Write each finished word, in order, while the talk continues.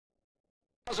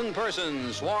1,000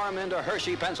 persons swarm into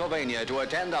Hershey, Pennsylvania to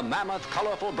attend a mammoth,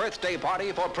 colorful birthday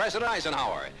party for President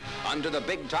Eisenhower. Under the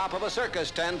big top of a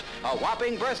circus tent, a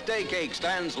whopping birthday cake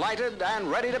stands lighted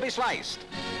and ready to be sliced.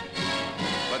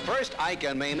 But first, Ike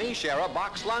and Mamie share a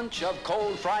box lunch of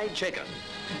cold fried chicken.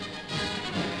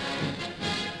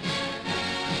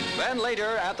 Then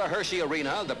later at the Hershey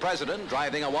Arena, the president,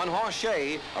 driving a one-horse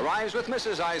shay, arrives with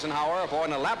Mrs. Eisenhower for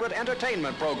an elaborate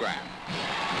entertainment program.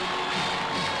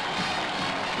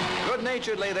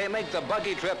 Good-naturedly, they make the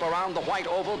buggy trip around the white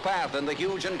oval path in the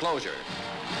huge enclosure.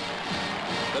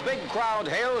 The big crowd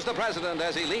hails the president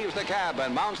as he leaves the cab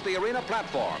and mounts the arena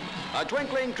platform. A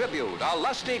twinkling tribute, a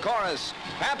lusty chorus.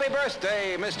 Happy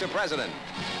birthday, Mr. President.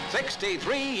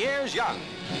 63 years young.